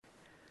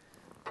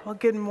Well,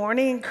 good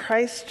morning,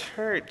 Christ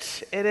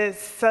Church. It is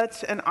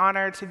such an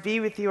honor to be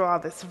with you all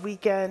this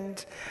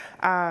weekend.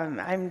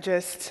 I'm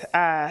just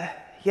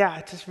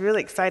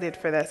really excited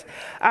for this.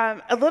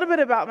 A little bit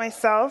about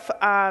myself.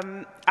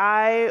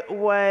 I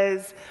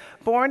was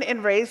born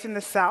and raised in the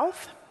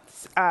South,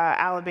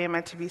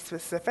 Alabama to be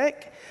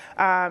specific.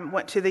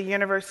 Went to the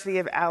University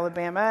of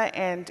Alabama,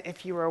 and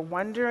if you were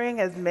wondering,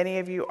 as many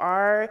of you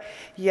are,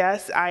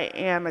 yes, I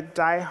am a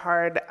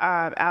diehard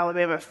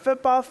Alabama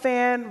football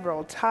fan,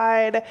 Roll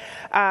Tide.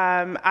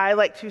 I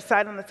like to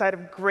side on the side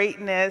of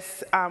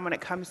greatness when it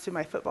comes to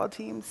my football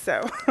team.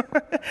 So,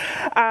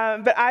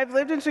 but I've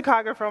lived in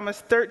Chicago for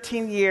almost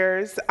 13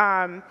 years,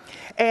 and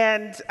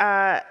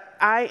I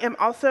am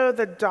also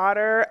the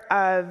daughter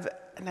of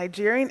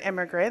Nigerian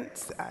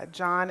immigrants,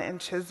 John and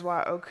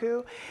Chizwa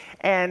Oku.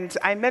 And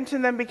I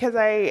mention them because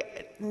I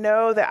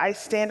know that I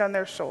stand on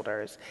their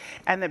shoulders,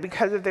 and that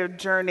because of their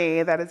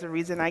journey, that is the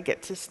reason I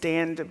get to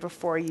stand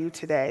before you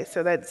today.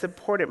 So that's an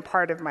important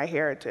part of my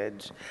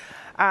heritage.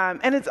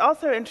 And it's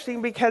also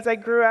interesting because I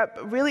grew up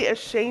really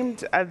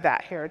ashamed of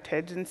that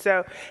heritage. And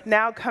so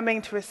now coming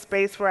to a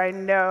space where I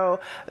know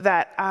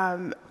that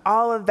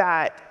all of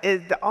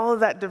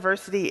that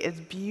diversity is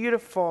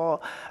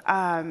beautiful,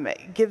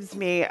 gives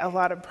me a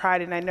lot of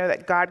pride. And I know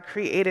that God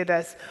created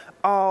us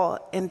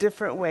all in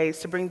different ways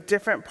to bring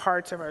different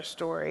parts of our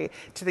story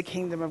to the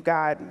kingdom of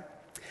God.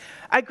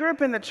 I grew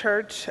up in the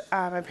church.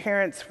 My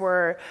parents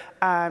were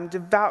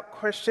devout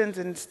Christians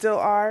and still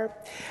are.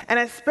 And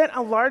I spent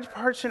a large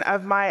portion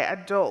of my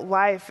adult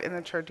life in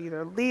the church,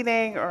 either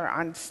leading or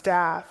on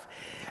staff.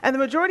 And the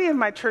majority of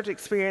my church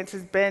experience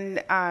had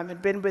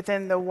been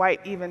within the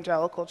white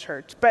evangelical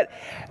church. But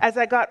as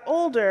I got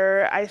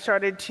older, I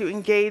started to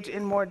engage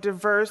in more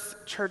diverse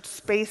church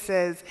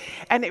spaces.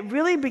 And it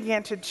really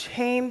began to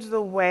change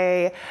the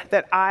way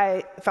that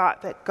I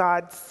thought that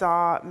God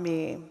saw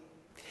me.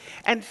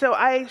 And so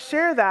I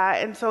share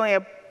that, and it's only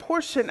a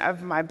portion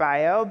of my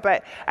bio,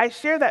 but I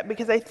share that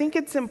because I think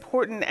it's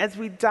important as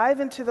we dive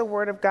into the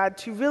Word of God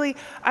to really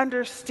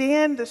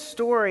understand the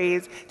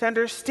stories, to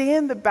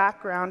understand the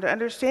background, to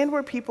understand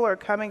where people are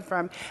coming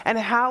from, and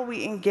how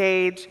we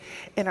engage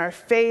in our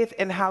faith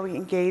and how we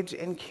engage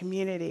in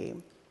community.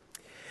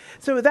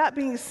 So with that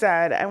being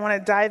said, I want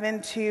to dive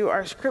into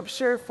our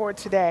scripture for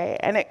today,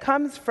 and it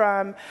comes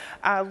from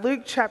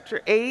Luke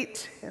chapter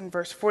 8 and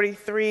verse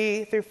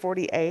 43 through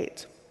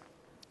 48.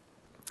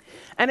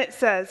 And it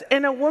says,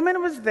 "And a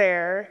woman was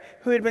there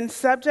who had been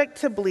subject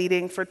to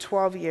bleeding for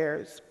 12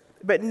 years,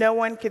 but no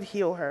one could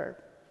heal her.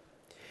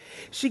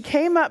 She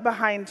came up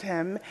behind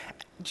him,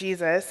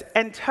 Jesus,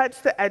 and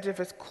touched the edge of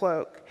his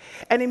cloak,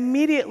 and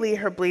immediately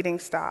her bleeding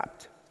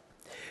stopped.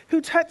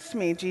 'Who touched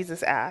me?'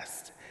 Jesus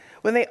asked.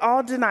 When they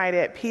all denied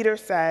it, Peter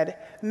said,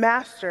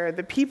 'Master,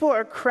 the people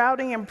are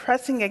crowding and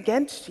pressing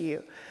against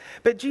you.'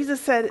 But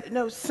Jesus said,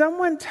 'No,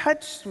 someone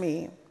touched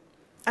me.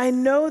 I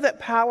know that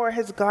power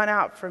has gone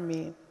out from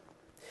me.'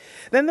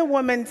 Then the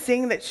woman,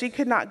 seeing that she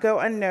could not go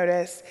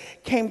unnoticed,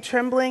 came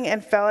trembling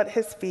and fell at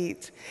his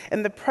feet.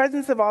 In the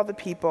presence of all the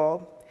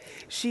people,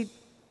 she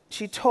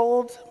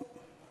told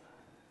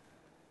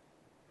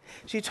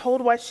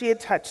why she had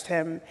touched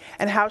him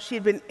and how she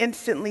had been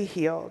instantly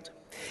healed.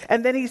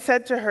 And then he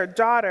said to her,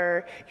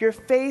 'Daughter, your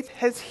faith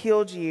has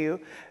healed you.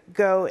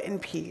 Go in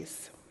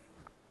peace.'"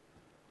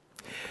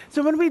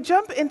 So when we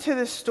jump into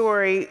the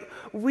story,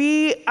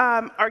 we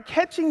are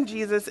catching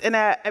Jesus in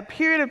a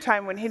period of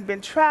time when he'd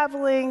been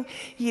traveling,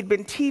 he'd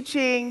been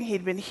teaching,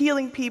 he'd been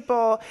healing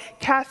people,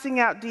 casting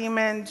out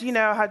demons. You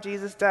know how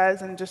Jesus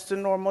does in just a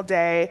normal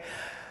day.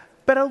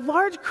 But a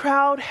large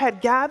crowd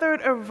had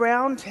gathered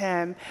around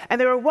him,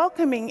 and they were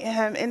welcoming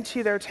him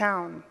into their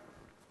town.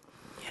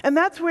 And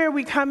that's where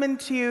we come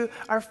into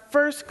our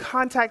first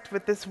contact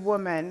with this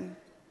woman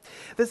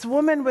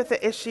with the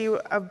issue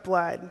of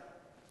blood.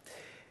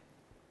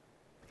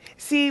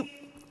 See,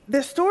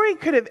 the story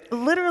could have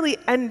literally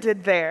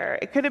ended there.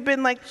 It could have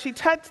been like she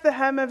touched the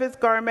hem of his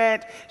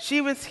garment, she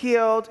was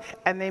healed,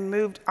 and they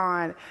moved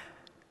on.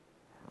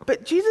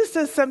 But Jesus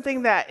does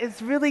something that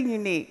is really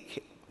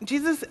unique.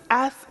 Jesus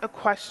asks a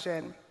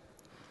question.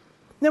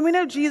 Now, we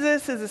know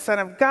Jesus is the Son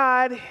of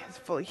God. He's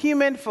fully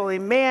human, fully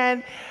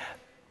man,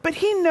 but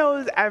he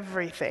knows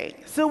everything.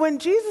 So when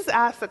Jesus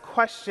asks a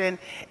question,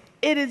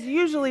 it is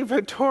usually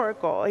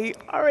rhetorical. He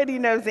already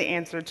knows the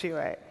answer to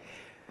it.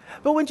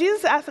 But when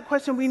Jesus asks a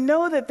question, we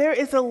know that there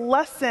is a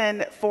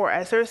lesson for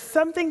us. There's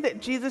something that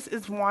Jesus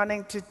is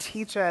wanting to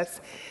teach us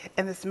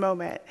in this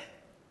moment.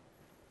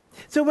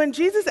 So when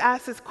Jesus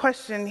asks this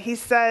question, he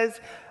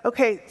says,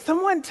 okay,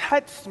 someone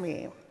touched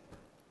me,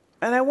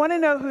 and I want to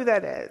know who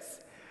that is.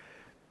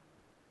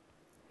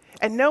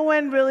 And no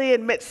one really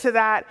admits to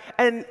that.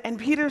 And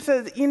Peter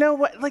says, you know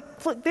what,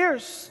 look,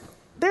 there's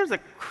a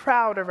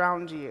crowd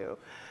around you.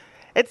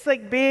 It's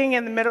like being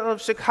in the middle of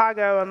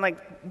Chicago on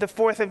the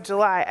 4th of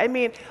July. I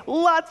mean,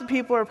 lots of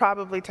people are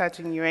probably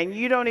touching you, and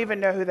you don't even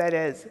know who that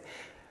is.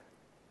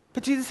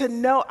 But Jesus said,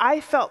 no,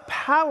 I felt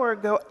power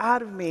go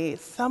out of me.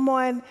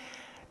 Someone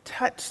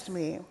touched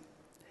me.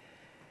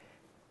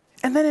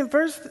 And then in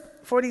verse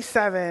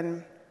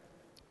 47,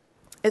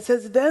 It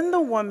says, then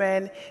the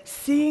woman,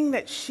 seeing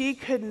that she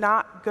could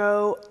not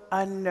go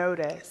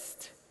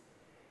unnoticed.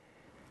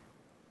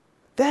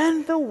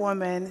 Then the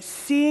woman,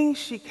 seeing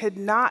she could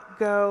not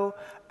go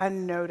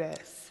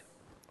unnoticed.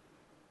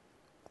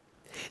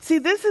 See,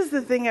 this is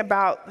the thing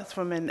about this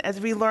woman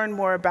as we learn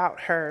more about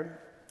her.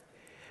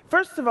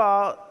 First of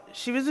all,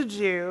 she was a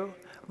Jew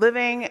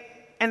living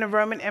in the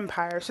Roman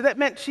Empire. So that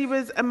meant she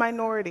was a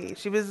minority.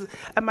 She was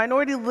a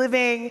minority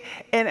living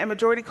in a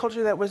majority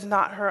culture that was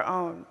not her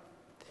own.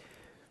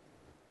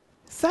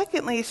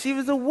 Secondly, she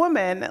was a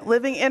woman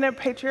living in a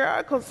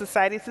patriarchal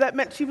society. So that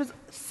meant she was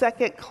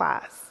second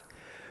class.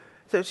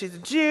 So she's a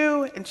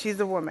Jew and she's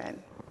a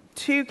woman.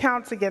 2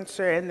 counts against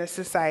her in this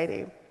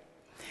society.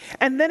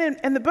 And then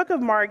in the book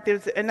of Mark,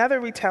 there's another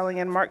retelling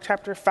in Mark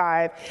chapter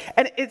 5.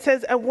 And it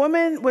says, a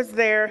woman was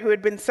there who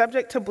had been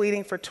subject to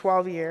bleeding for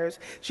 12 years.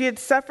 She had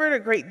suffered a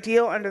great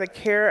deal under the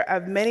care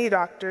of many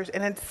doctors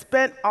and had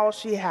spent all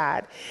she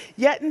had.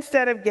 Yet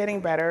instead of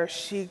getting better,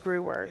 she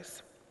grew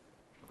worse.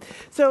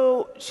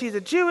 So she's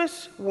a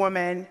Jewish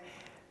woman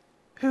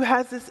who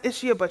has this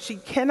issue, but she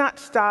cannot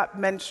stop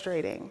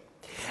menstruating.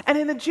 And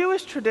in the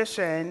Jewish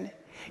tradition,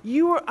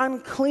 you were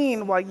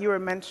unclean while you were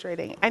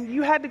menstruating, and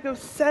you had to go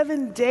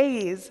 7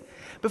 days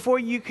before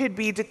you could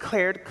be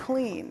declared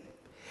clean.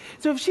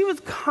 So if she was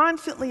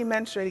constantly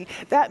menstruating,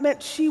 that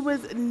meant she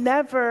was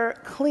never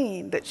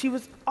clean, that she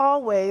was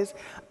always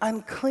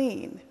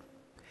unclean.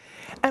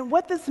 And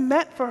what this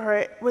meant for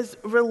her was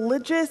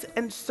religious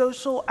and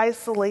social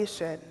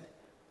isolation.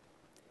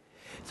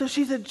 So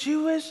she's a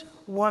Jewish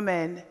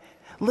woman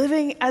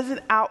living as an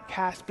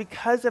outcast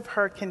because of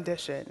her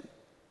condition.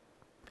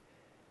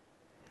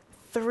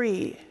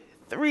 Three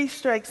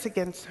strikes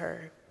against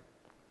her.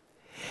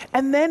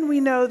 And then we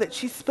know that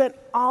she spent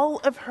all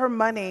of her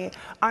money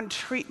on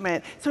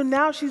treatment. So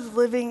now she's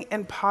living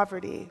in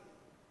poverty.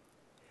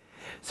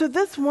 So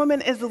this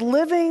woman is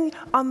living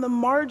on the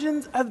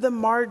margins of the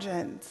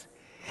margins.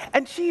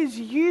 And she is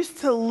used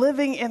to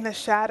living in the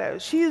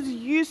shadows. She is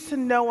used to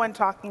no one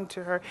talking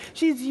to her.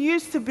 She's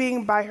used to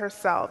being by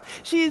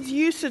herself. She is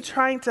used to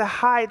trying to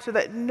hide so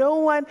that no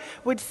one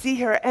would see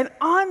her. And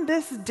on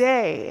this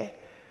day,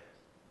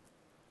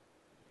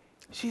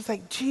 she's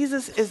like,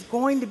 Jesus is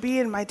going to be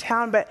in my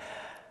town, but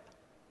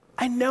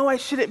I know I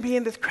shouldn't be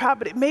in this crowd,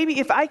 but maybe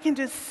if I can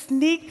just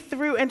sneak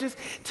through and just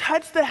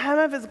touch the hem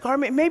of his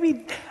garment,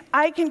 maybe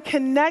I can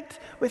connect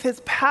with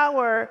his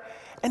power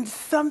and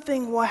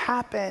something will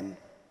happen.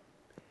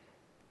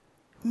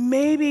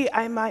 Maybe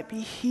I might be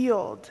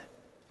healed.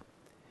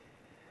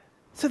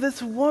 So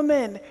this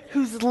woman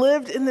who's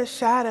lived in the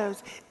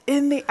shadows,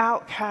 in the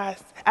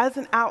outcast, as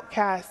an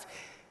outcast,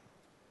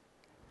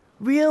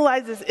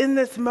 realizes in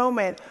this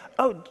moment,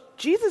 oh,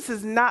 Jesus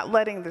is not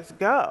letting this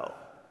go.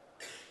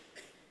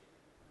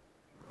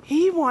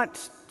 He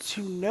wants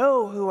to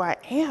know who I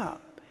am.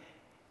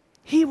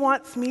 He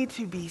wants me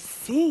to be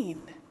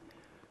seen.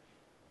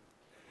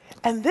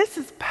 And this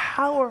is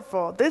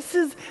powerful. This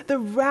is the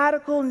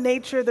radical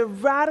nature, the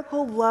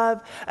radical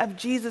love of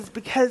Jesus,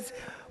 because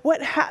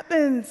what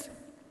happens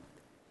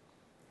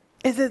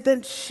is that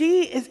then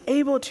she is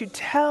able to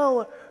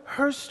tell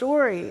her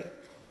story.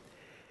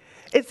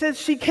 It says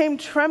she came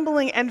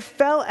trembling and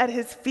fell at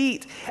his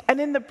feet,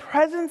 and in the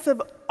presence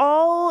of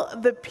all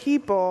the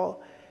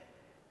people,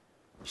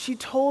 she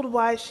told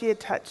why she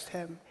had touched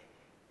him.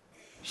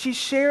 She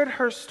shared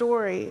her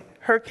story,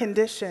 her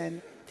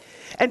condition,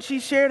 and she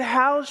shared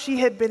how she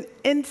had been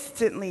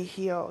instantly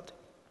healed.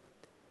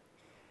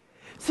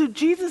 So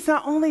Jesus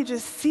not only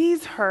just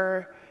sees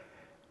her,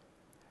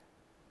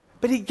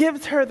 but he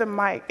gives her the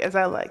mic, as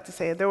I like to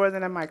say. There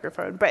wasn't a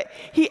microphone, but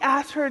he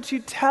asked her to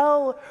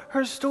tell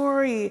her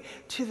story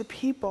to the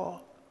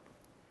people.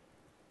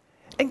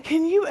 And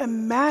can you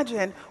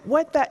imagine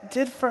what that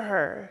did for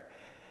her?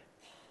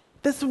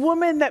 This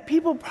woman that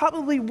people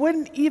probably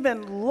wouldn't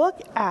even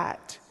look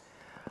at.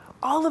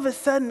 All of a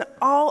sudden,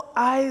 all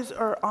eyes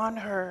are on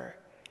her.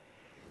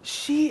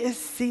 She is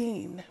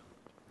seen.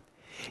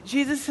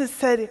 Jesus has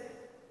said,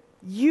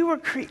 you were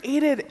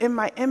created in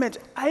my image.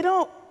 I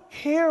don't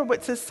care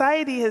what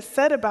society has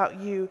said about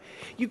you.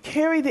 You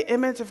carry the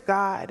image of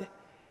God.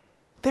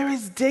 There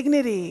is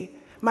dignity.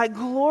 My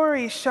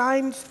glory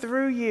shines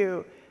through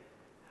you.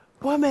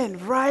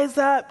 Woman, rise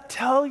up.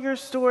 Tell your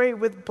story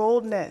with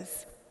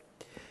boldness.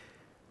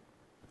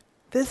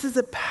 This is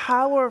a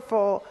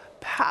powerful,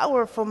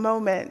 powerful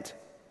moment.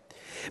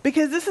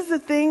 Because this is the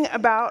thing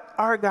about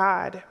our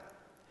God.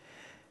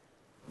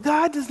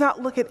 God does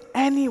not look at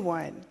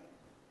anyone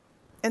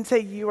and say,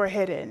 you are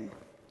hidden.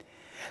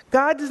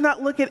 God does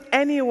not look at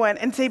anyone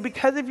and say,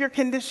 because of your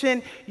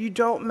condition, you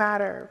don't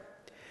matter.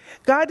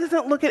 God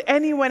doesn't look at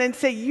anyone and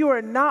say, you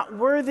are not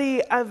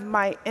worthy of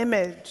my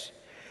image.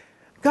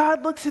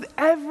 God looks at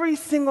every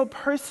single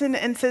person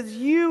and says,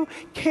 you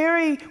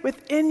carry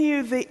within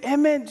you the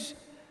image,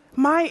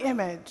 my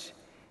image.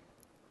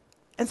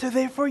 And so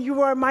therefore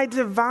you are my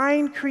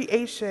divine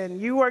creation.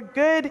 You are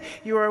good,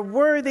 you are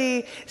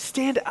worthy.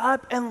 Stand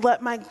up and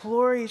let my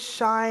glory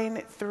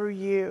shine through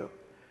you.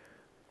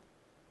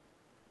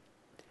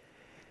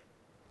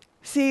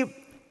 See,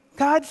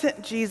 God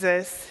sent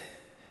Jesus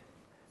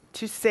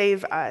to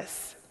save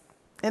us.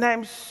 And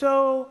I'm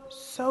so,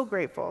 so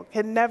grateful.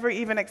 Can never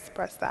even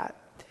express that.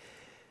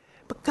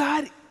 But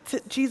God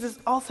sent Jesus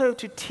also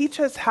to teach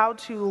us how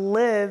to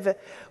live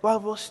while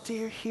we're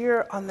still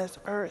here on this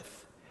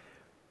earth.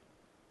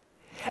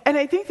 And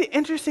I think the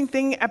interesting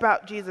thing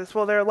about Jesus,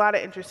 well, there are a lot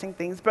of interesting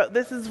things, but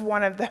this is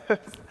one of those.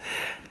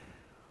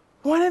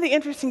 One of the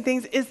interesting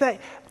things is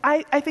that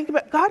I think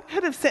about God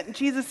could have sent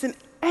Jesus in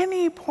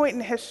any point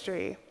in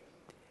history,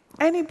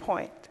 any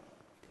point,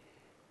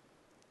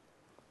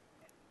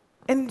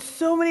 in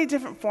so many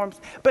different forms.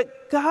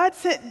 But God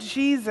sent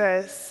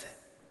Jesus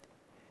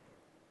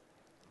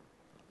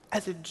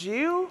as a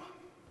Jew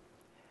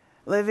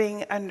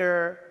living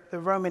under the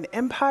Roman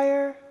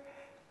Empire,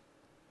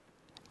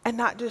 and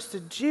not just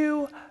a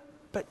Jew,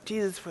 but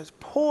Jesus was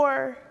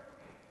poor,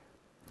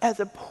 as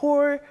a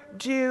poor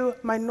Jew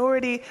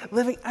minority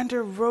living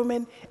under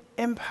Roman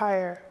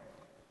Empire.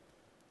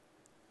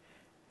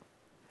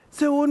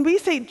 So when we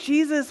say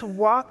Jesus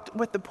walked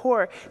with the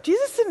poor,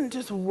 Jesus didn't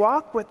just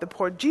walk with the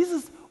poor,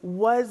 Jesus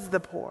was the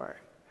poor.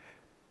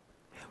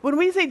 When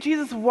we say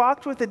Jesus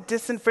walked with the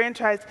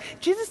disenfranchised,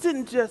 Jesus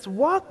didn't just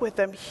walk with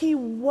them, he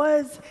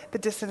was the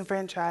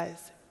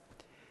disenfranchised.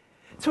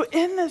 So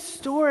in this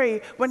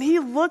story, when he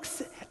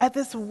looks at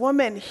this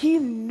woman, he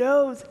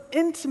knows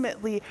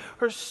intimately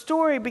her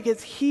story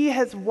because he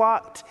has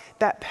walked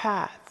that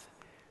path.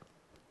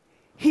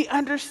 He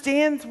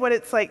understands what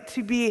it's like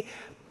to be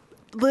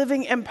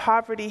living in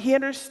poverty. He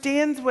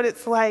understands what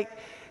it's like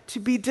to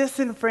be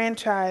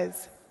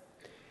disenfranchised.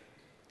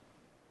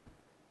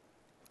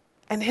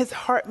 And his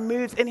heart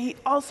moves, and he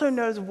also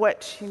knows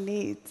what she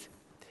needs.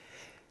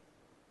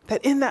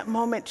 That in that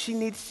moment, she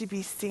needs to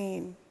be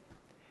seen.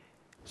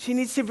 She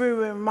needs to be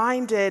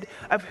reminded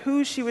of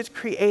who she was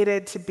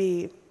created to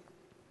be.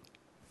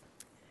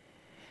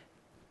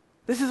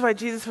 This is why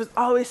Jesus was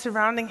always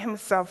surrounding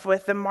himself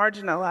with the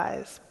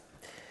marginalized,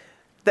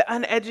 the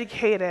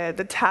uneducated,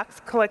 the tax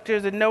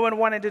collectors that no one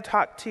wanted to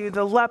talk to,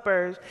 the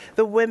lepers,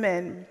 the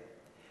women.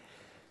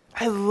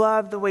 I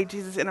love the way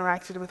Jesus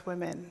interacted with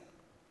women.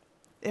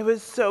 It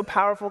was so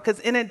powerful because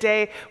in a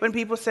day when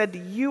people said,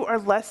 "You are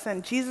less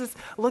than," Jesus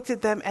looked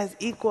at them as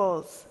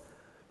equals.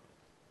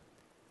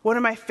 One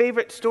of my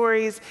favorite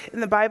stories in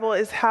the Bible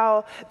is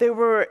how there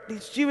were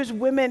these Jewish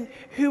women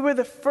who were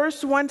the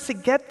first ones to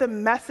get the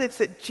message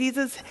that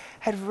Jesus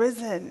had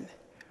risen.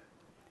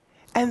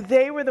 And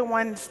they were the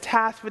ones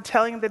tasked with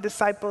telling the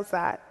disciples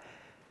that.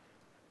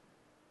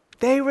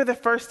 They were the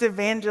first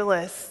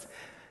evangelists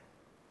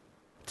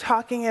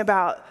talking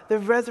about the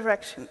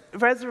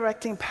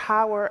resurrecting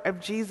power of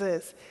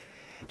Jesus.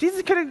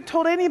 Jesus could have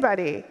told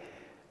anybody,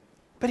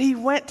 but he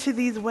went to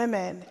these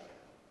women.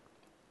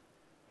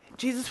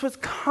 Jesus was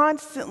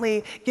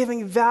constantly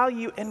giving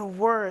value and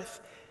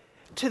worth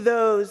to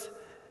those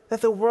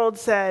that the world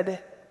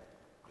said,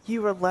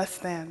 "You were less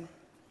than."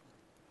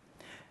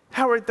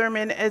 Howard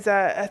Thurman is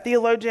a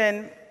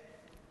theologian,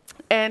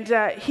 and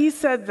he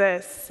said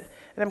this,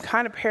 and I'm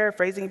kind of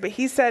paraphrasing, but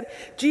he said,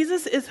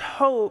 "Jesus is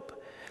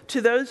hope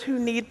to those who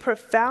need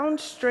profound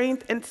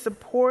strength and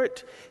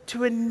support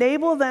to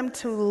enable them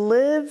to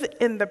live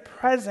in the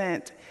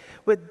present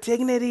with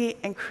dignity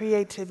and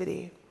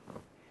creativity."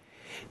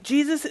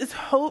 Jesus is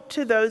hope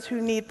to those who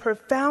need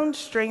profound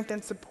strength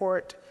and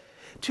support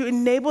to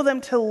enable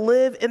them to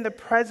live in the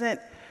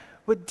present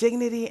with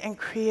dignity and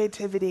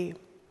creativity.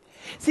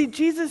 See,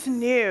 Jesus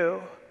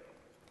knew,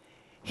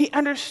 he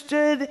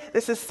understood the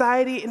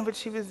society in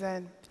which he was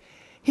in.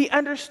 He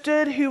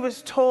understood who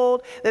was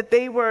told that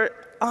they were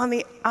on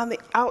the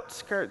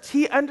outskirts.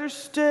 He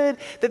understood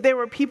that there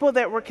were people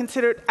that were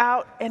considered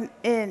out and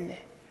in.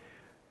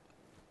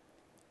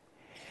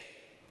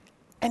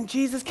 And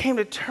Jesus came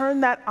to turn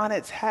that on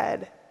its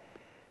head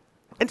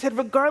and said,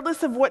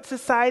 regardless of what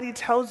society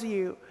tells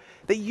you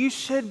that you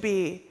should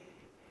be,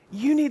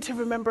 you need to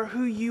remember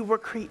who you were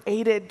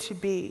created to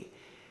be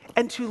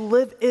and to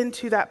live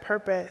into that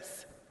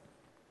purpose.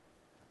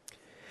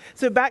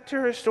 So back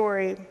to her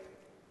story.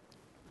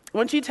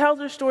 When she tells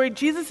her story,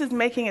 Jesus is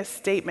making a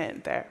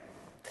statement there.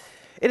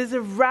 It is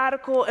a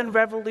radical and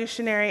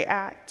revolutionary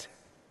act.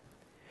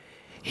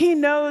 He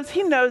knows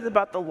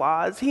about the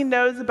laws. He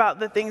knows about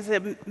the things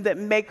that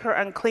make her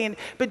unclean.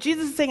 But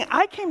Jesus is saying,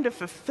 I came to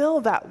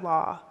fulfill that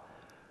law.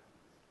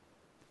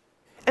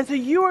 And so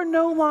you are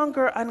no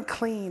longer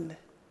unclean.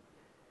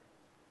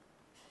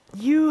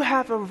 You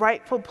have a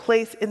rightful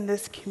place in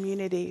this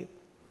community.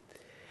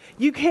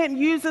 You can't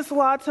use this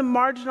law to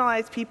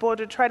marginalize people or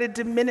to try to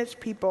diminish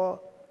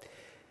people.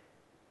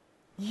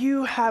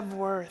 You have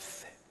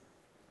worth.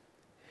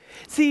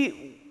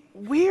 See,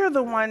 we're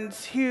the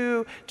ones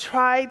who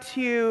try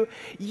to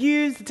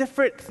use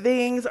different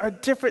things or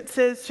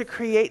differences to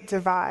create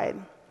divide.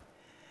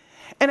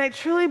 And I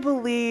truly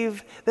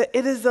believe that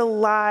it is a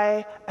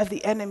lie of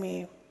the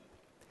enemy.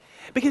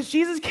 Because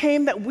Jesus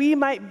came that we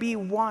might be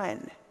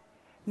one,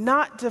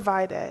 not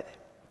divided.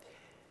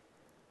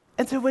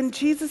 And so when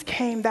Jesus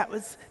came, that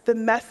was the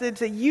message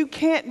that you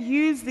can't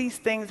use these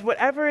things,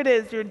 whatever it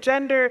is, your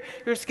gender,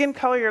 your skin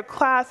color, your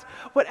class,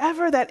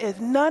 whatever that is,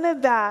 none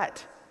of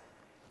that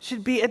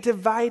should be a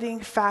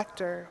dividing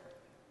factor.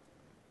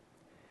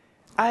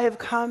 I have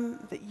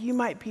come that you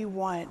might be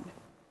one.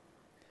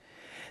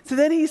 So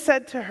then he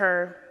said to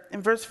her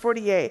in verse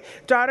 48,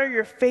 "Daughter,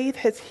 your faith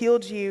has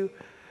healed you.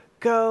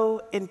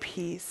 Go in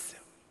peace."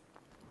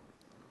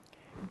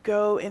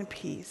 Go in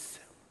peace.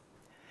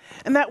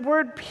 And that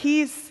word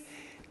peace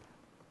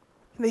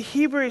in the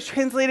Hebrew is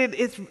translated,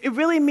 it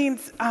really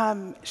means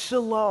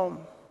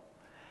shalom.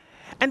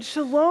 And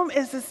shalom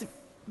is this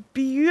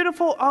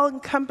beautiful,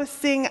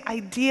 all-encompassing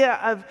idea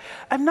of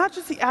not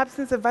just the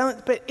absence of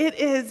violence, but it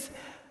is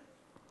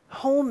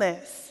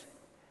wholeness,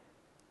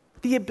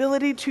 the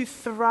ability to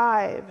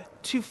thrive,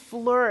 to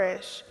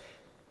flourish,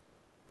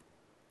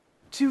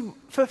 to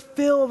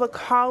fulfill the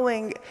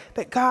calling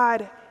that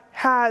God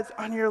has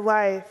on your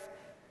life,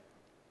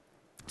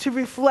 to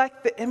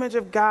reflect the image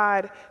of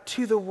God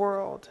to the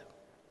world.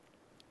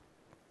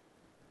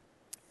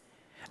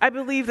 I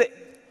believe that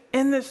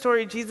in this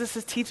story, Jesus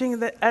is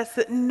teaching us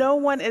that no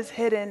one is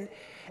hidden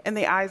in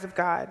the eyes of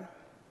God.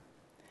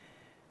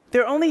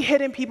 They're only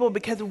hidden people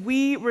because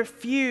we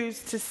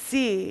refuse to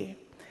see.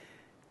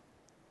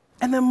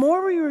 And the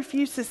more we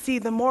refuse to see,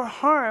 the more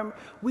harm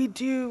we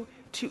do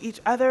to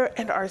each other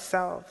and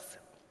ourselves.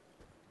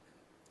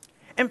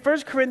 In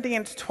 1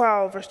 Corinthians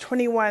 12, verse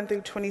 21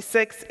 through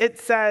 26, it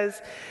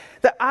says,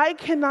 "The eye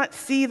cannot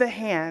see the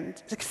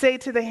hand, say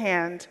to the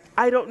hand,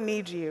 'I don't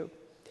need you.'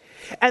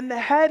 And the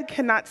head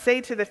cannot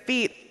say to the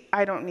feet,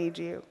 'I don't need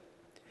you.'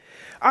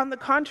 On the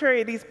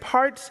contrary, these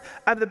parts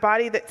of the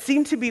body that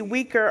seem to be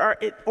weaker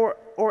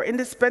are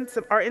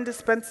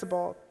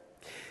indispensable.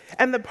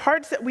 And the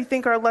parts that we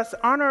think are less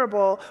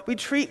honorable, we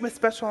treat with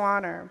special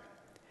honor.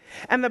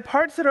 And the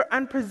parts that are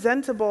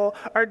unpresentable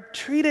are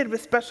treated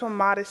with special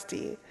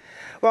modesty,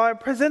 while our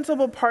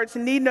presentable parts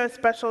need no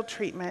special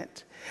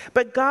treatment.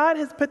 But God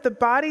has put the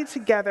body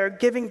together,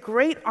 giving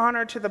great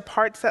honor to the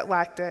parts that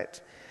lacked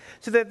it,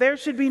 so that there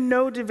should be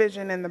no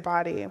division in the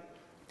body,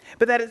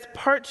 but that its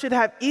parts should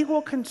have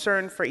equal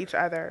concern for each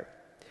other.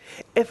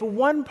 If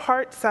one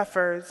part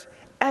suffers,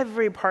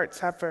 every part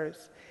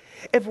suffers.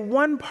 If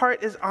one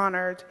part is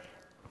honored,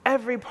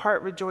 every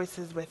part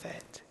rejoices with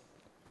it."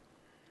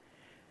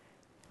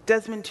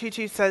 Desmond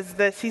Tutu says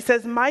this. He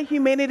says, "My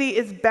humanity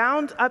is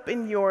bound up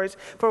in yours,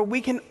 for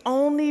we can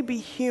only be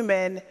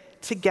human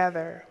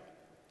together."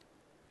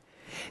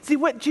 See,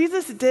 what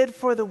Jesus did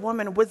for the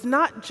woman was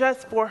not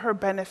just for her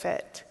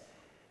benefit.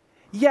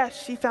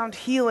 Yes, she found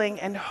healing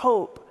and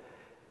hope,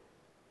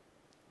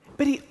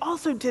 but he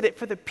also did it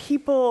for the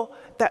people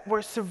that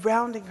were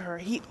surrounding her.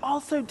 He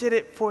also did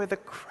it for the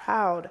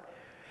crowd,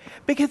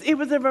 because it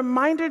was a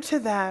reminder to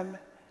them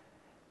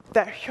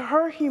that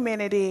her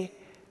humanity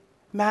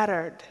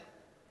mattered,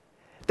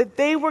 that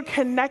they were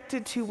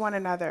connected to one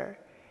another,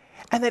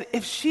 and that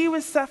if she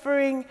was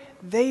suffering,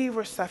 they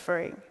were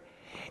suffering.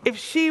 If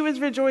she was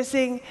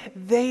rejoicing,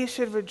 they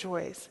should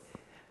rejoice.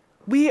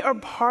 We are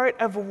part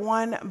of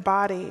one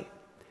body.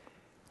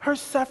 Her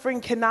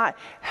suffering cannot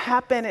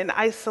happen in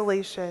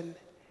isolation.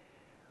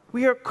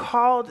 We are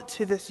called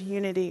to this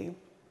unity.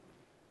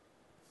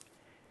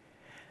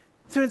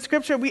 So in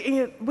Scripture,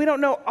 we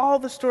don't know all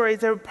the stories.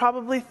 There are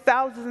probably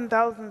thousands and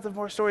thousands of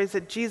more stories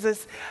that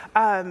Jesus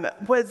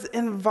was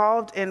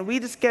involved in. We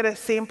just get a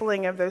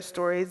sampling of those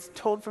stories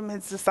told from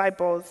his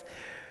disciples.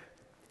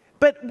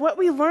 But what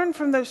we learn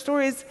from those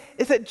stories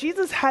is that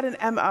Jesus had an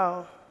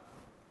MO.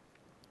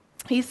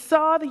 He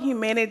saw the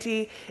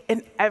humanity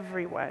in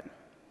everyone.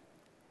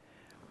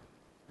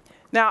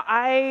 Now,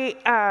 I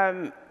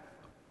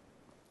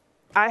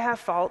have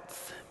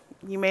faults.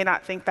 You may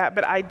not think that,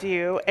 but I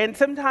do. And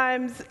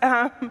sometimes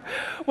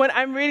when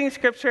I'm reading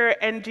Scripture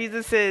and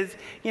Jesus is,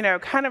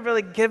 kind of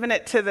really giving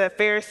it to the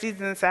Pharisees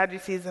and the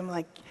Sadducees, I'm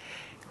like,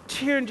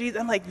 cheering Jesus.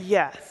 I'm like,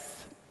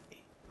 yes,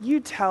 you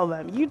tell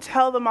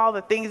them all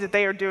the things that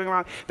they are doing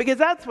wrong, because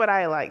that's what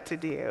I like to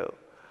do,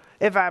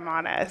 if I'm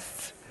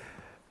honest.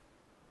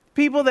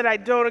 People that I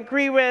don't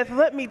agree with,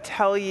 let me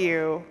tell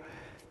you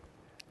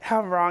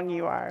how wrong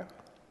you are.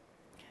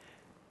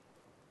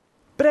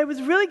 But I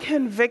was really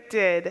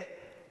convicted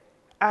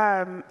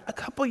a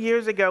couple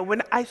years ago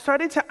when I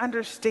started to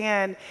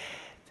understand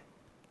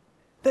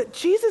that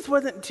Jesus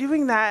wasn't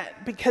doing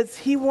that because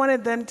he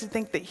wanted them to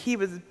think that he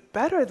was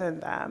better than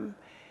them.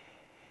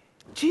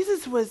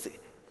 Jesus was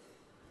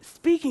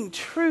speaking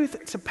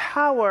truth to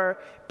power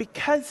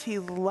because he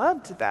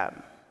loved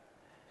them,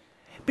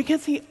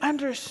 because he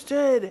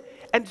understood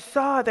and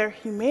saw their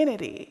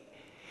humanity.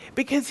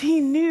 Because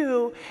he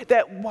knew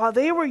that while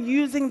they were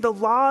using the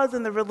laws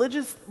and the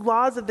religious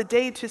laws of the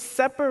day to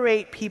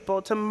separate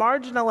people, to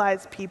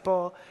marginalize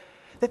people,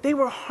 that they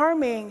were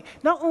harming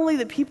not only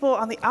the people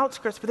on the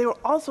outskirts, but they were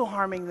also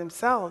harming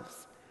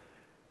themselves.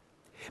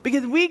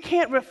 Because we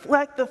can't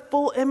reflect the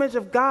full image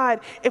of God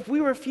if we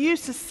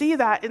refuse to see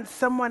that in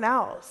someone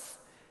else.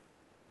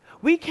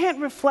 We can't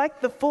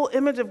reflect the full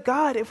image of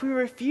God if we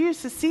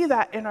refuse to see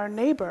that in our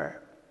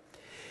neighbor.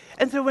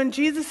 And so when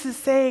Jesus is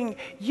saying,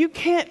 you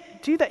can't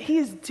do that, he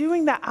is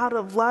doing that out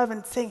of love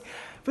and saying,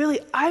 really,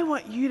 I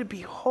want you to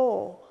be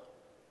whole.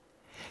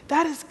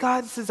 That is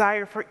God's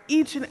desire for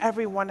each and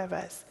every one of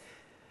us.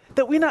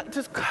 That we not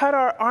just cut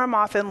our arm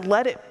off and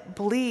let it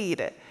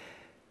bleed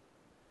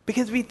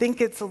because we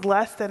think it's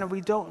less than and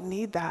we don't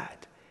need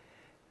that.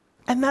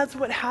 And that's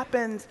what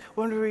happens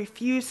when we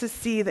refuse to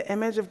see the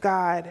image of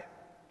God.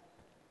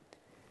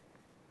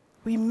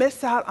 We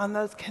miss out on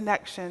those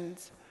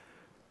connections,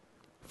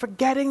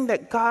 forgetting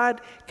that God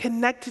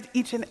connected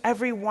each and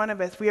every one of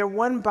us. We are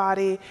one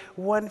body,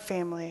 one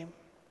family.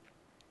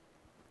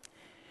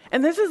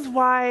 And this is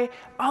why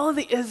all of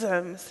the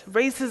isms,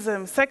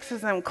 racism,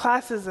 sexism,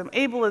 classism,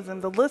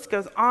 ableism, the list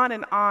goes on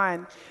and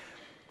on.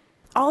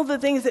 All the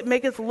things that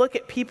make us look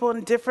at people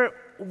in different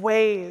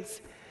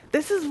ways.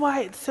 This is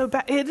why it's so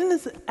bad. It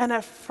is an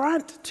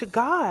affront to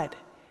God.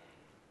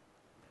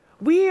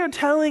 We are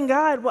telling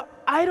God, well,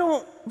 I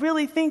don't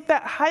really think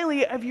that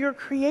highly of your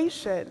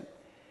creation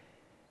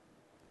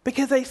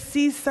because I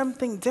see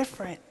something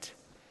different.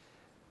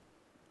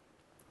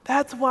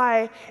 That's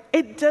why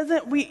it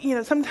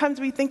doesn't, sometimes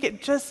we think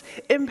it just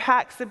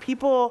impacts the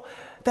people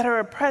that are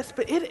oppressed,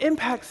 but it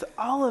impacts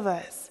all of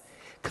us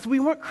because we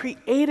weren't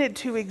created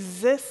to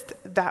exist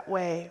that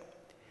way.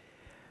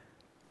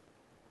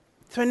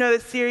 So I know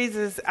this series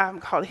is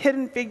called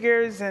Hidden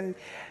Figures and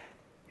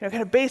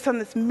kind of based on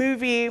this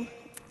movie,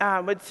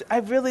 which I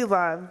really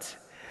loved.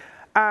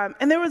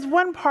 And there was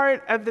one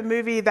part of the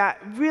movie that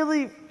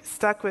really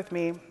stuck with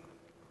me.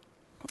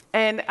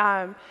 And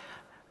I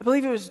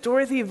believe it was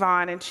Dorothy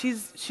Vaughan, and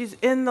she's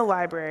in the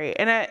library.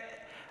 And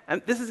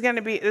this is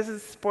a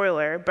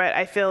spoiler, but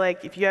I feel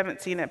like if you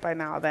haven't seen it by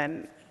now,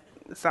 then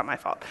it's not my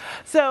fault.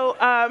 So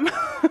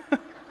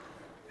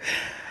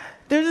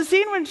there's a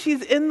scene when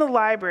she's in the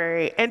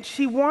library, and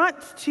she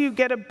wants to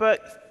get a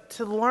book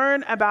to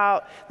learn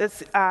about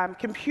this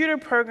computer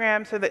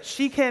program so that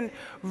she can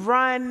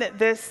run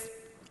this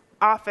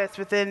office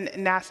within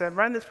NASA,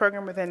 run this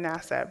program within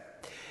NASA.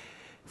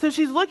 So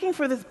she's looking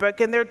for this book,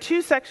 and there are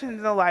two sections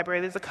in the library.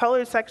 There's a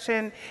colored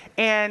section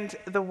and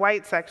the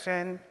white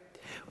section,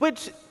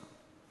 which,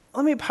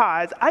 let me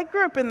pause. I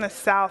grew up in the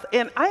South,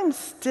 and I'm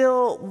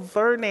still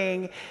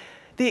learning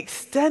the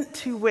extent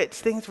to which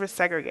things were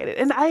segregated.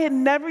 And I had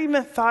never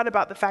even thought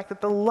about the fact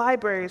that the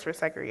libraries were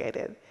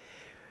segregated.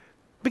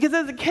 Because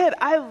as a kid,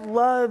 I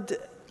lived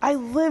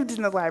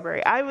in the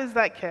library. I was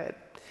that kid.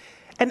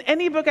 And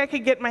any book I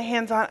could get my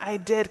hands on, I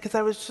did, because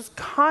I was just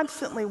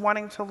constantly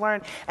wanting to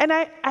learn. And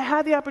I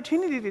had the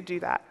opportunity to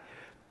do that.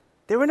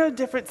 There were no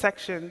different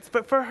sections,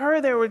 but for her,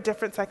 there were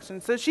different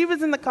sections. So she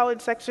was in the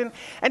colored section,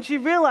 and she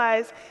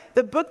realized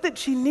the book that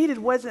she needed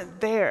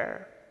wasn't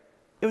there.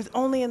 It was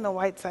only in the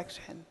white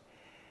section.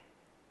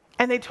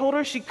 And they told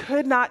her she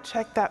could not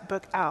check that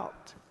book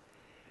out.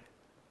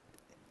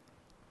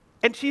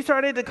 And she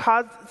started to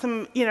cause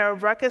some,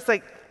 ruckus,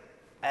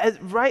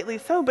 rightly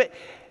so, but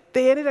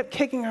they ended up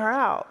kicking her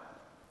out.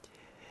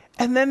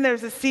 And then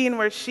there's a scene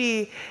where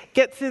she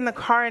gets in the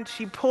car and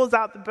she pulls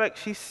out the book.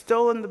 She's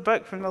stolen the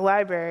book from the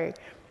library.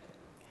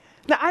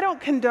 Now, I don't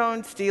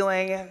condone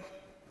stealing,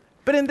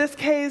 but in this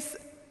case,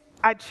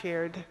 I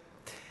cheered.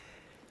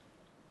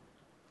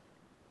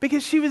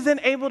 Because she was then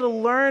able to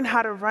learn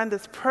how to run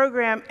this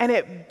program, and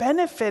it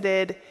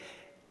benefited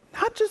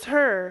not just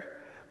her,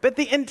 but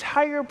the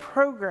entire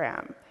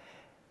program.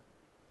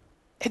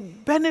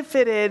 It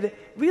benefited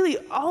really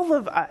all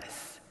of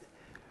us.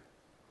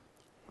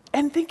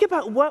 And think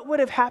about what would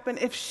have happened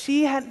if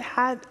she hadn't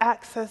had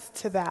access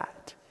to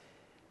that.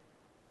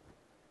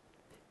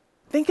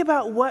 Think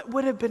about what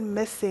would have been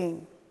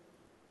missing.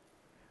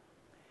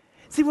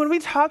 See, when we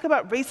talk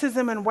about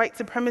racism and white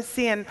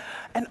supremacy and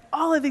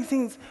all of these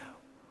things,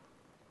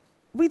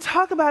 we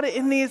talk about it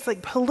in these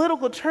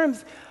political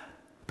terms,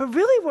 but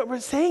really what we're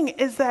saying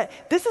is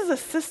that this is a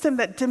system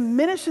that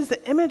diminishes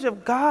the image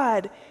of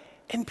God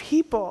in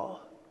people.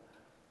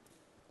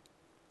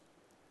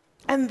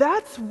 And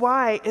that's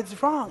why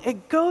it's wrong.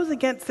 It goes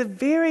against the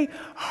very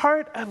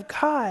heart of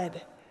God.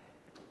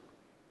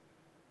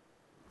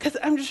 Because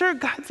I'm sure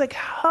God's like,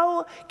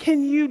 how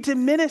can you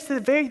diminish the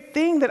very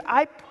thing that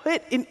I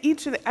put in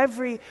each and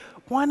every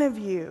one of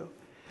you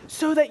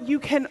so that you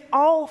can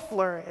all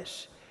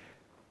flourish?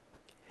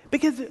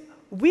 Because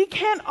we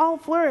can't all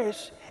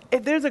flourish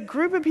if there's a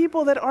group of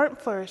people that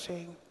aren't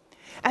flourishing.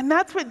 And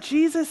that's what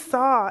Jesus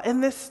saw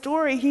in this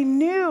story. He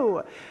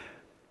knew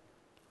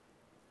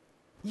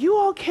you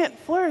all can't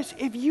flourish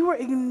if you are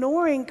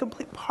ignoring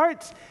complete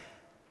parts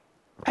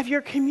of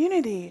your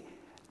community,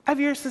 of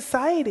your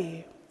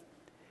society.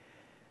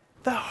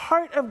 The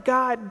heart of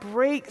God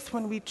breaks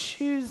when we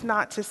choose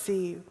not to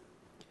see.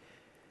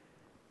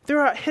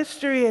 Throughout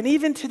history and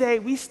even today,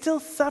 we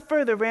still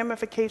suffer the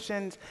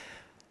ramifications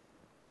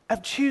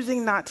of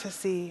choosing not to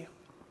see.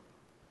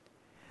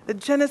 The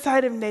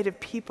genocide of Native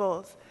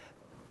peoples,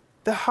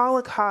 the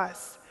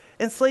Holocaust,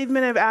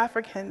 enslavement of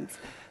Africans,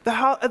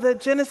 the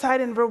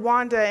genocide in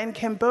Rwanda and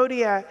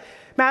Cambodia,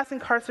 mass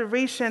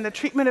incarceration, the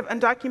treatment of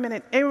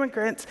undocumented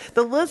immigrants.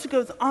 The list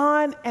goes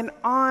on and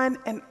on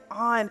and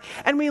on.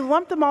 And we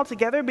lump them all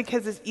together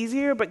because it's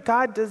easier, but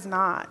God does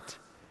not.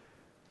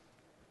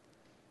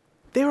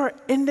 There are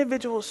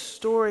individual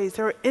stories,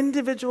 there are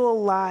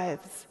individual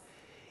lives,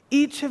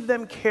 each of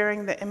them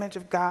carrying the image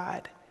of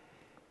God.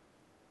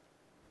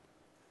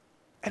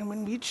 And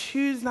when we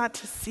choose not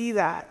to see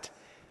that,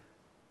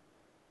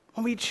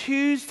 when we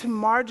choose to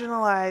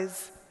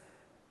marginalize,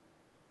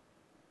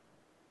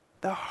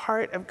 the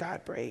heart of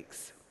God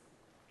breaks.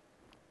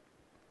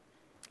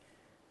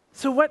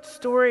 So what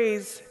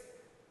stories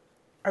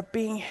are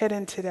being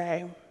hidden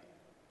today?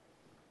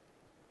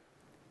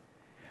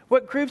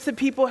 What groups of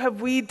people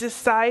have we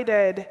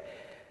decided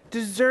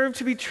deserve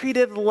to be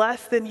treated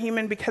less than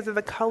human because of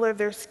the color of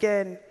their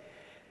skin,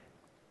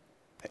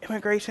 their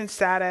immigration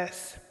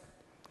status,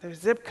 their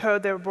zip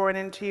code they were born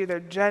into, their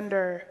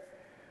gender?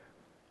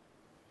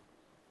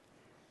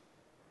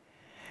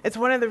 It's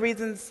one of the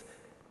reasons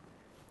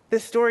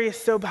this story is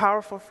so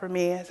powerful for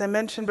me. As I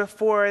mentioned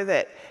before,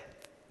 that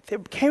there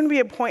came to be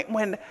a point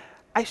when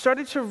I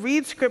started to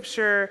read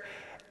Scripture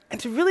and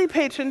to really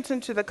pay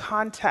attention to the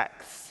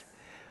context.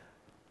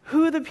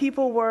 Who the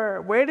people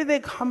were, where did they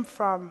come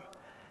from?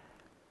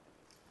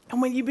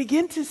 And when you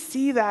begin to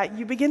see that,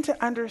 you begin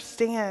to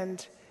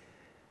understand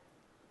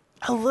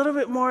a little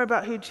bit more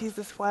about who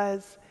Jesus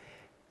was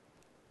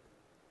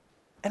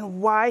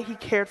and why he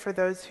cared for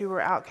those who were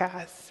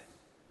outcast.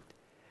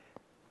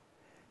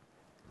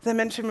 As I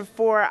mentioned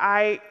before,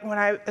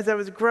 as I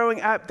was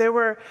growing up, there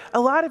were a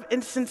lot of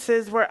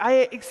instances where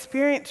I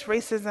experienced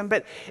racism,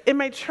 but in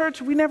my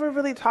church, we never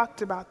really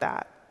talked about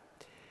that.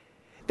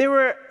 There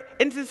were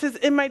instances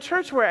in my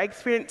church where I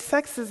experienced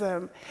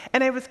sexism,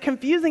 and it was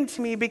confusing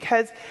to me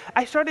because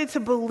I started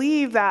to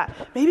believe that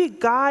maybe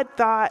God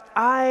thought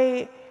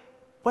I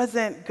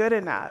wasn't good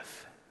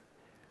enough.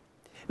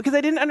 Because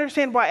I didn't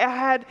understand why I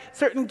had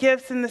certain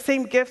gifts and the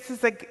same gifts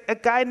as a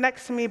guy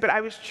next to me, but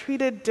I was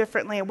treated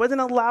differently. I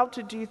wasn't allowed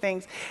to do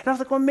things. And I was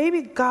like, well,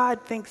 maybe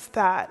God thinks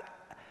that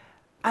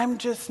I'm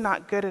just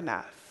not good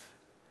enough.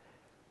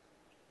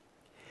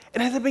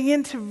 And as I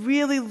began to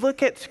really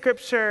look at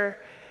Scripture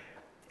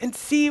and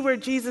see where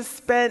Jesus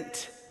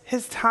spent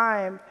his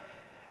time,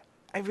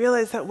 I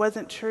realized that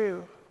wasn't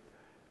true.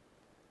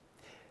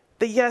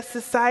 That yes,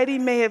 society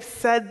may have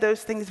said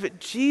those things, but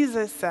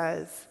Jesus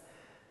says,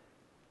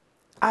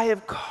 I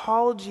have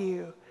called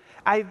you.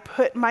 I've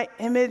put my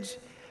image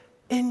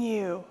in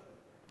you.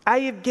 I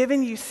have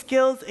given you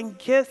skills and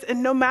gifts,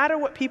 and no matter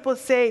what people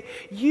say,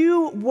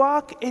 you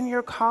walk in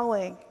your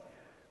calling.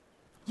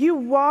 You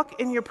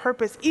walk in your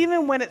purpose,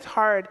 even when it's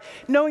hard,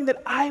 knowing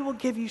that I will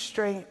give you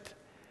strength.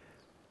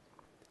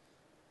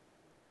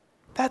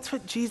 That's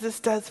what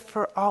Jesus does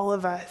for all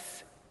of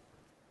us.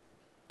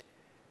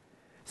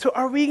 So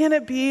are we going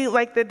to be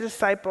like the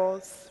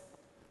disciples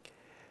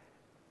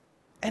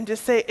and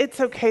just say, it's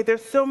okay,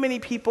 there's so many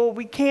people,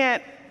 we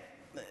don't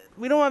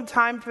have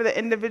time for the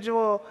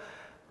individual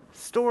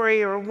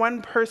story or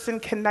one person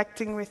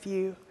connecting with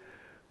you?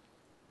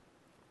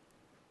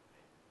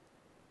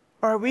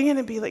 Or are we going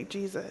to be like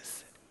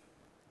Jesus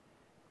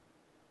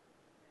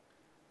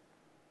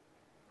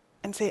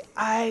and say,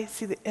 I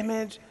see the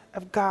image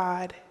of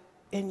God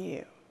in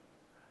you?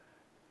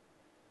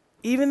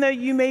 Even though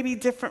you may be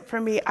different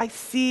from me, I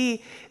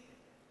see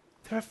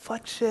the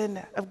reflection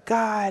of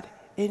God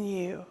in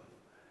you.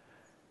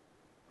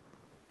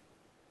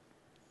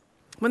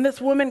 When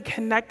this woman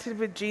connected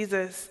with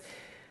Jesus,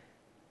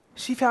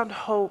 she found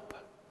hope.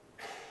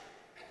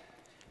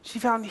 She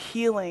found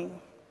healing.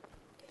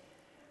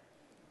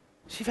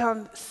 She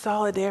found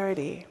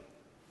solidarity.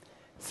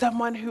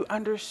 Someone who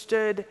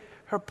understood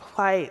her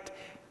plight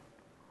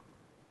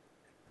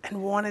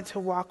and wanted to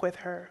walk with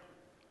her.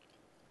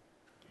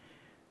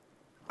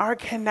 Our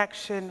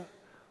connection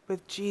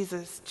with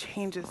Jesus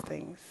changes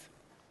things.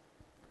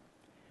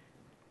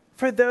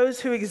 For those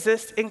who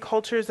exist in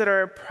cultures that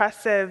are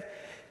oppressive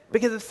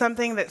because of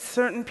something that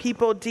certain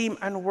people deem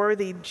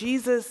unworthy,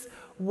 Jesus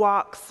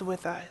walks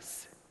with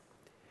us.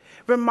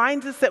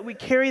 Reminds us that we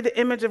carry the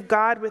image of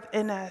God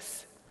within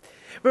us.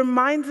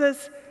 Reminds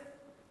us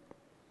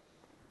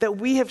that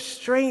we have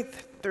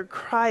strength through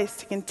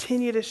Christ to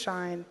continue to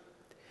shine,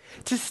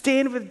 to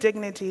stand with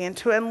dignity, and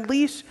to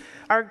unleash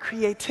our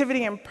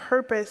creativity and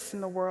purpose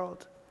in the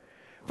world,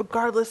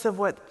 regardless of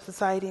what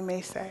society may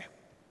say.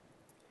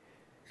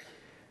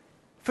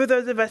 For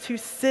those of us who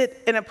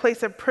sit in a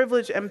place of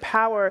privilege and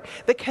power,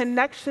 the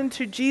connection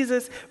to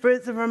Jesus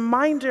is a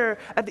reminder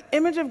of the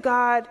image of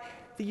God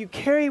that you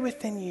carry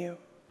within you.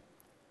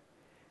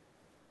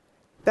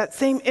 That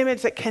same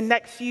image that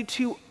connects you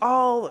to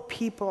all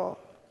people.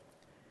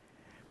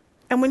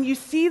 And when you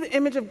see the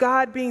image of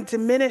God being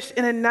diminished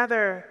in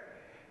another,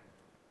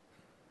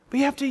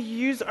 we have to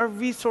use our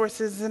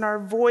resources and our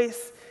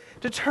voice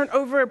to turn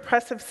over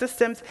oppressive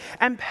systems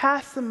and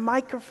pass the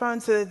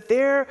microphone so that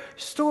their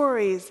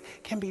stories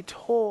can be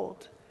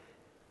told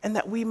and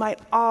that we might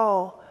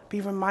all be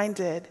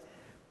reminded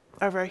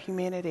of our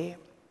humanity.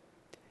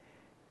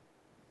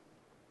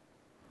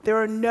 There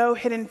are no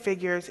hidden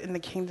figures in the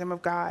kingdom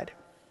of God,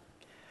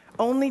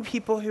 only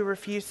people who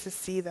refuse to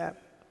see them,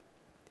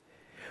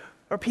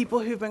 or people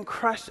who've been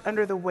crushed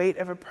under the weight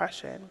of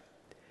oppression.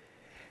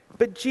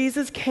 But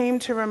Jesus came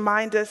to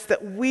remind us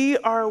that we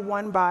are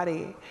one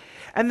body,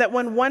 and that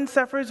when one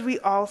suffers, we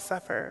all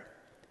suffer.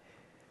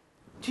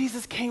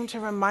 Jesus came to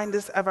remind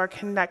us of our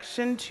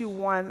connection to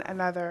one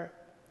another.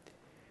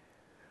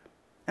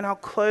 And I'll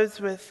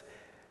close with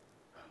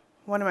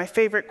one of my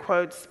favorite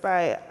quotes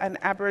by an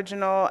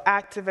Aboriginal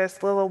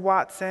activist, Lilla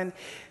Watson.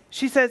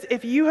 She says,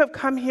 "If you have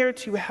come here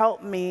to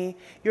help me,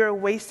 you're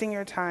wasting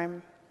your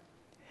time.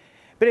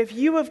 But if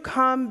you have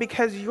come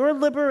because your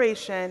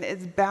liberation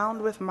is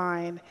bound with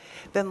mine,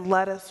 then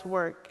let us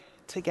work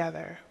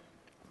together."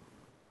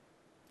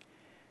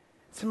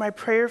 So my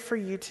prayer for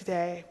you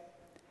today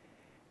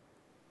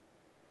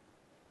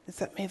is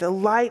that may the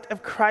light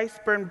of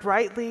Christ burn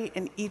brightly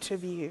in each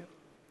of you.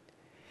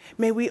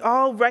 May we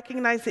all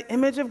recognize the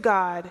image of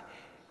God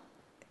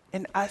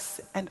in us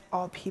and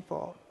all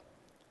people.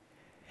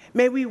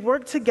 May we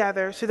work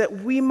together so that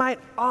we might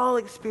all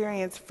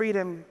experience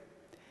freedom,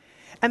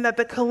 and that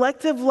the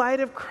collective light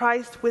of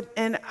Christ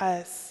within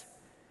us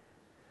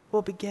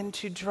will begin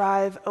to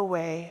drive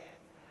away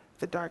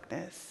the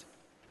darkness.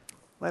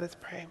 Let us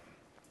pray.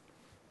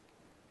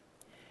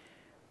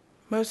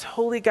 Most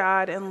holy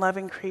God and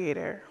loving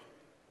Creator,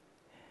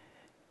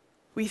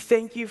 we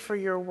thank you for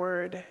your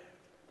word.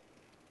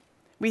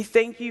 We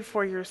thank you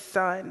for your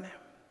Son.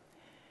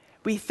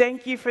 We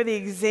thank you for the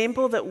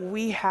example that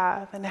we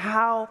have and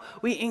how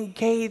we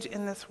engage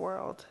in this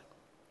world.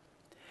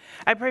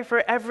 I pray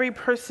for every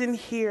person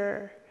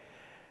here.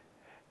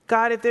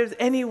 God, if there's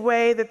any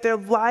way that their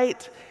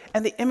light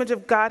and the image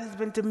of God has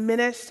been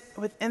diminished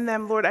within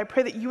them, Lord, I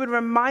pray that you would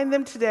remind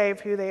them today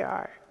of who they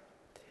are,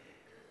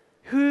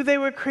 who they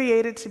were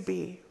created to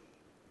be.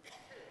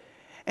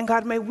 And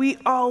God, may we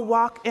all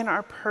walk in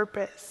our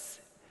purpose.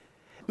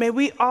 May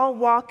we all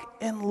walk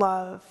in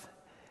love.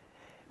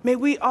 May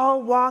we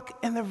all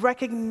walk in the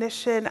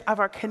recognition of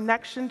our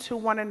connection to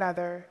one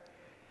another,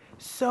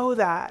 so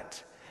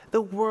that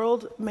the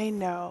world may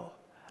know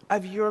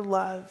of your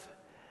love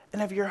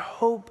and of your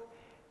hope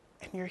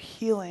and your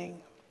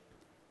healing,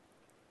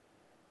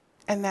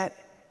 and that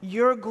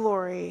your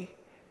glory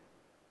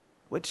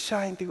would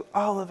shine through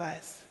all of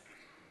us,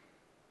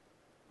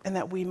 and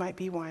that we might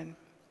be one.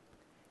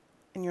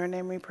 In your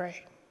name we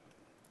pray.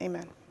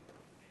 Amen.